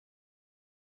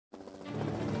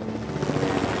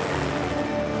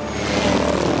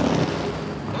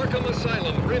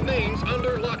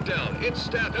lockdown, its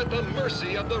staff at the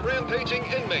mercy of the rampaging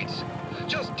inmates.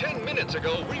 Just 10 minutes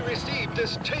ago, we received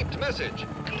this taped message.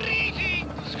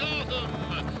 Greetings, Gotham!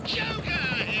 Joker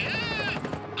here!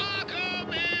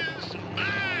 Arkham is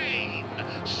mine!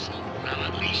 Soon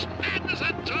I'll unleash madness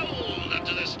untold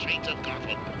onto the streets of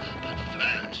Gotham. But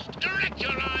first, direct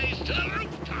your eyes to the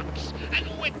rooftops and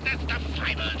witness the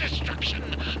final destruction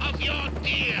of your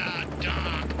dear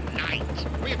Dark Knight.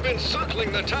 We've been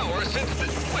circling the tower since the...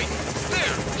 Wait!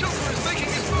 There! Joker is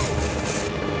making his move!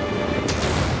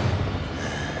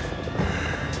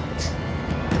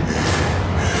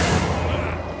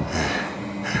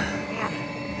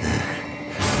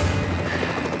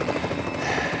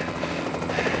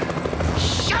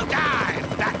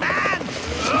 Showtime, Batman!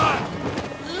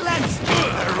 Let's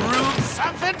give the room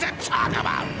something to talk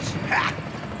about.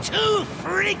 Two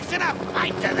freaks in a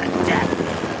fight to the death.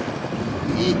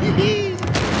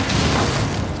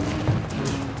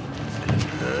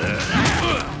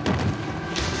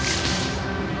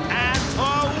 And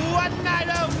for one night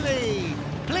only,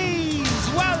 please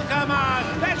welcome our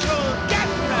special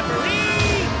guest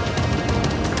referee,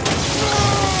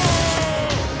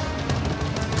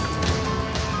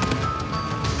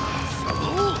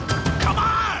 Fool! Come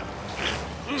on!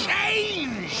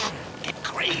 Change! Get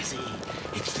crazy.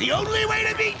 It's the only way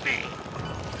to beat me.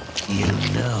 You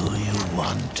know you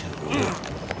want to.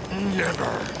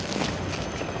 Never.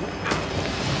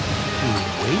 You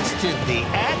wasted the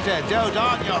antidote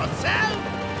on yourself?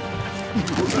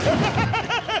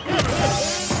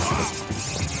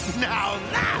 Now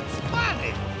that's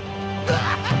funny.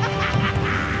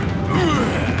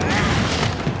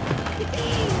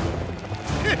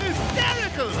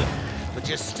 Hysterical! But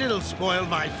you still spoiled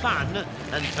my fun,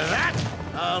 and for that,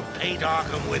 I'll paint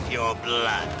Arkham with your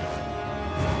blood.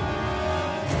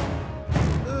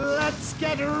 Let's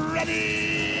get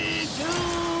ready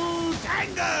to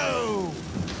tango!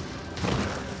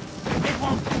 It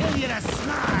won't kill you to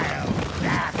smile.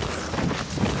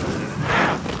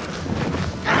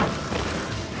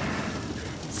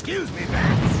 Excuse me,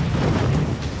 Bats.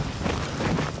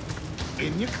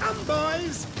 In you come,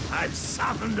 boys. I've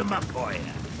softened them up for you.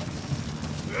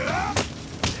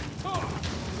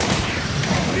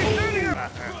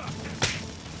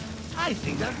 I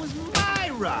think that was my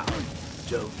round.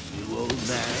 Don't you, old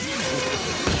man?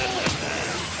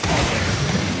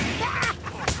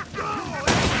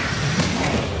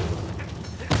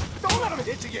 Don't let him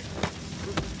hit you!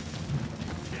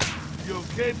 You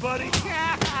okay, buddy?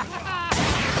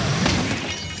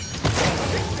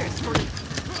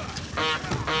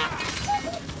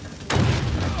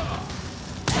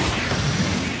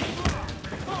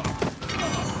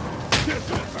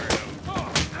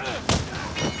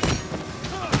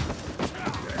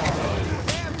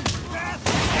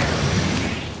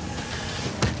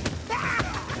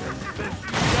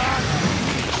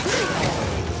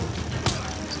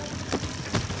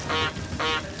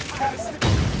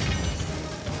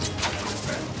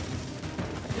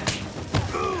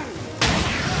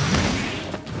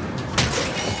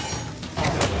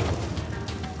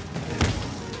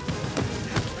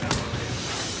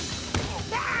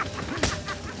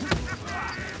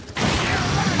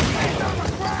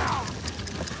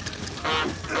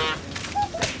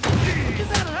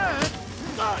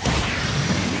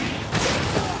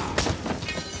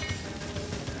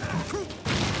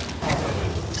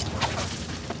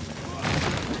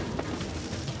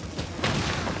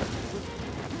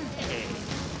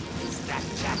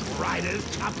 Riders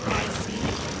up my seat.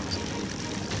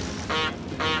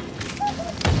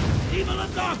 People of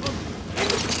Gotham!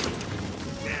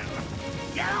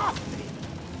 Get off me!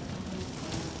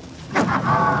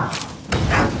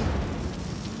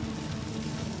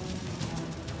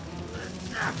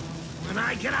 When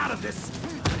I get out of this,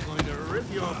 I'm going to rip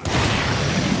your...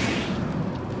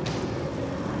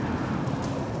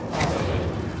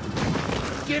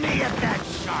 Give me that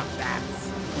shot, Bats!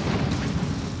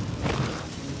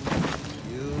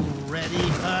 Ready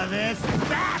for this,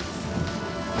 Bats?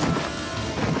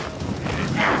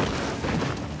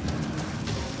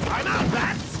 I'm out,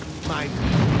 Bats! My...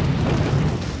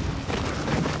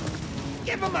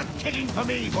 Give him a kicking for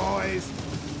me, boys!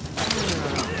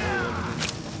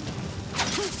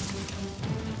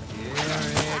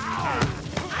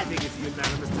 I think it's a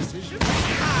unanimous decision. I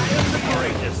am the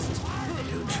greatest! Don't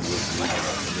you agree with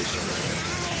our commissioner?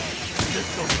 This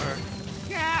will hurt.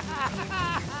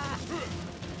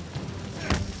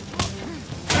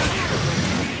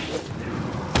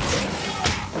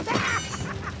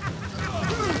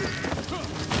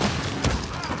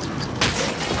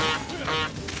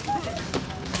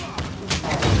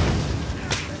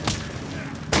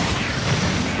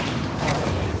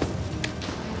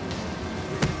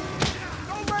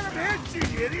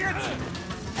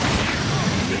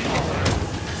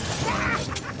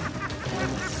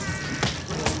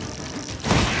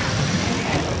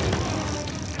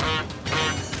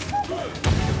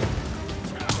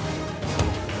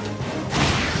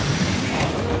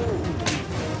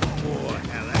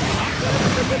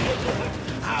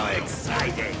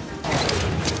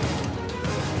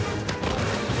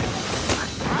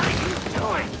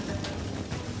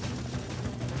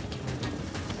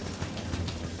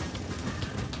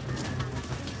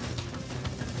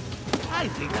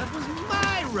 think that was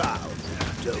my round,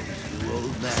 don't you,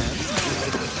 old man?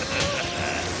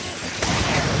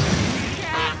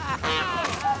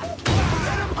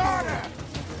 Hit him harder!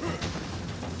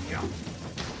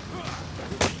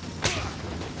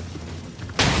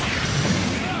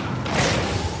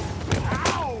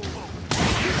 Ow!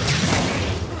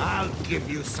 I'll give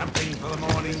you something for the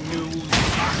morning news.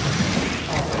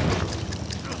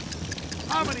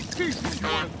 How many pieces you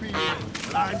want to be in?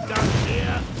 When I'm done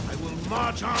here, I will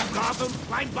march on Gotham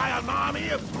flanked by an army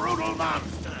of brutal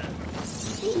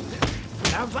monsters. Ooh,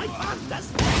 sounds like fun,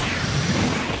 doesn't it?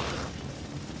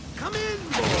 Come in,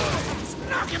 boys.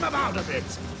 Knock him about a bit.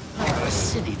 I've got a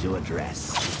city to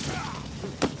address.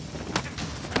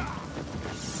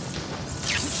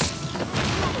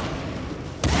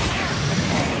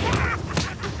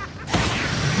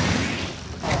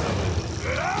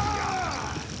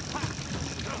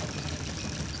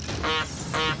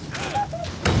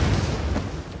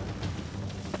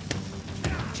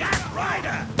 Jack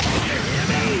Ryder! You hear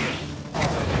me?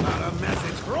 I've got a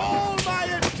message for all my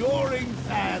adoring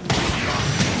fans.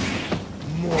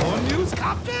 More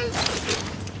newscopters?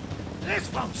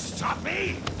 This won't stop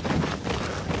me!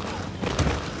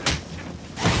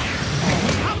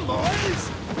 Come, boys!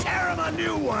 Tear him a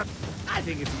new one! I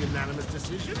think it's a unanimous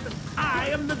decision. I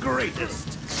am the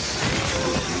greatest.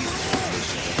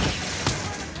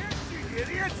 You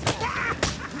idiots!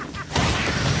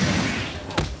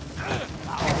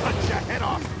 I'll cut your head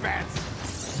off, bats!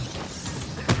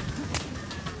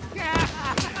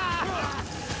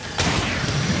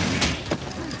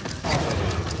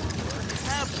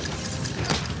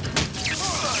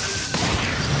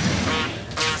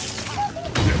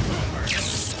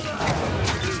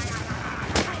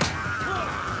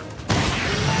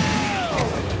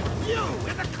 You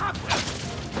in the cockpit!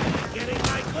 Getting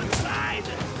my good side?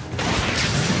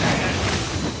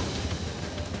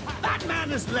 That man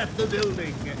has left the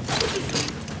building.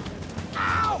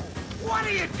 Ow! What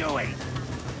are you doing?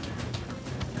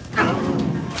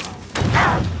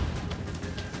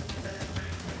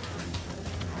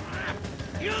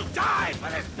 You'll die for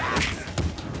this bat!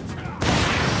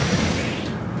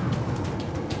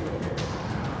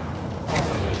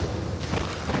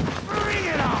 Bring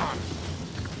it on!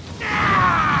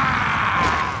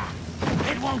 Ah!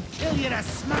 It won't kill you to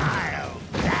smile.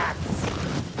 That's...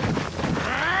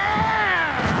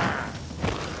 Ah!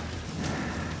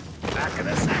 Back in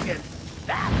a second.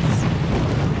 That's...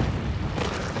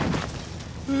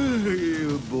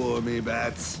 You bore me,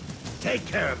 bats. Take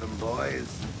care of them, boys.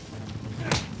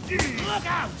 Look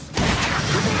out!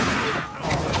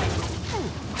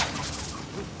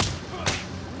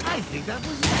 I think that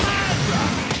was my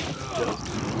ride. Don't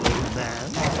you, old man?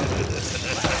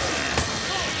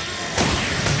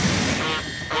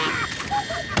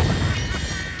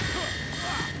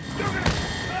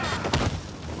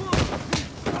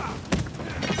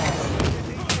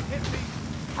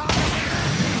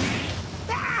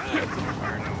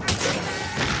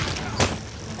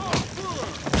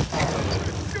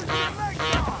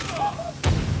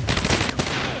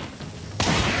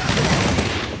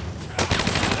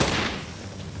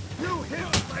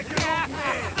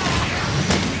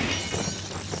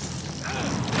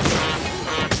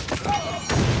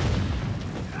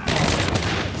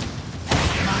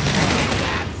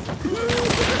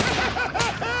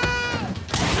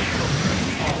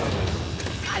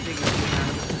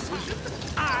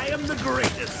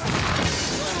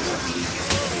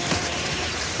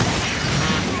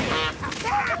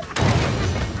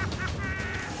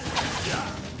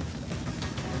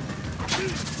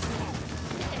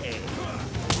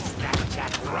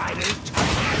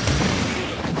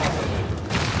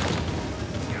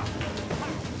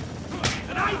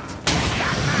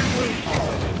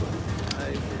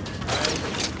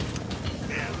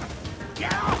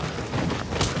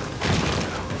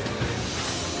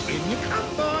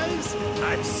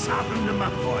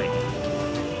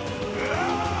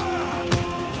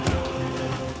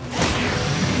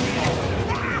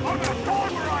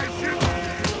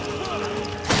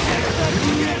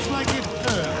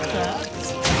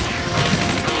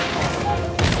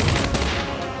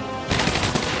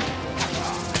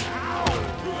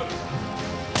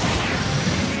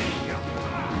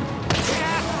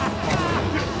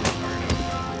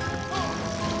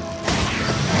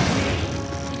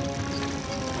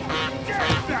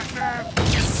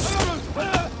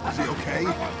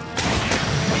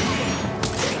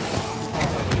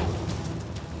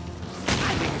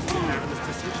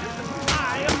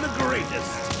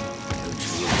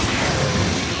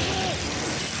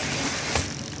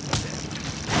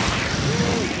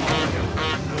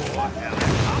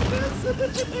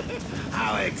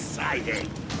 exciting!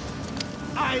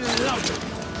 I love it!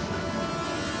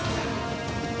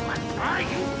 What are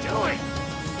you doing?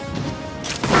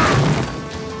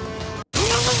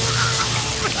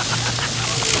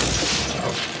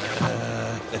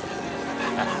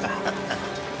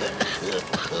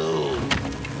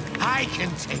 I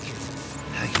can take it.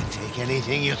 I can take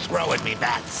anything you throw at me,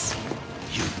 Bats.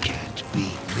 You can't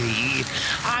beat me.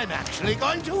 I'm actually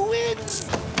going to win.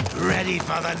 Ready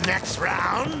for the next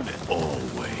round?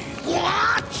 Always.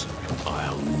 What?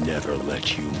 I'll never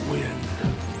let you win.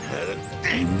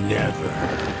 Never.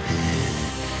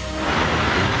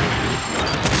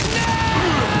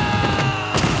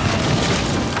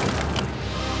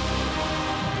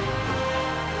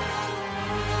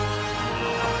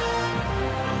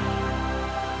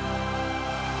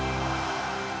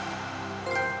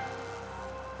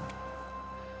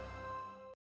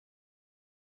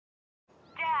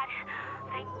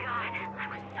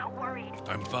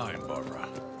 I'm fine, Barbara.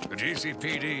 The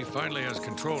GCPD finally has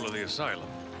control of the asylum.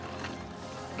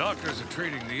 Doctors are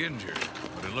treating the injured,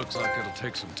 but it looks like it'll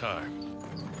take some time.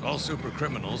 All super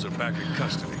criminals are back in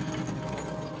custody.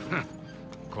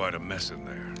 Quite a mess in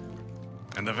there.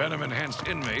 And the venom-enhanced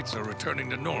inmates are returning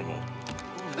to normal.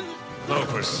 Though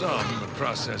for some, the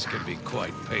process can be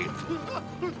quite painful.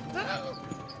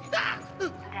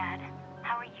 Dad,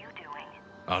 how are you doing?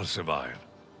 I'll survive.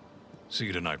 See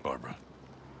you tonight, Barbara.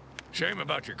 Shame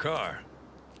about your car.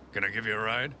 Can I give you a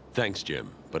ride? Thanks, Jim,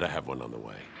 but I have one on the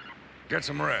way. Get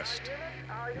some rest.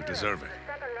 You deserve it.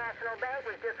 Second National Bank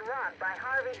was just robbed by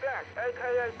Harvey Dent,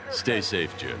 a.k.a. Stay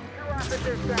safe, Jim. 2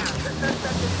 officers down. The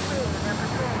suspect is fleeing in their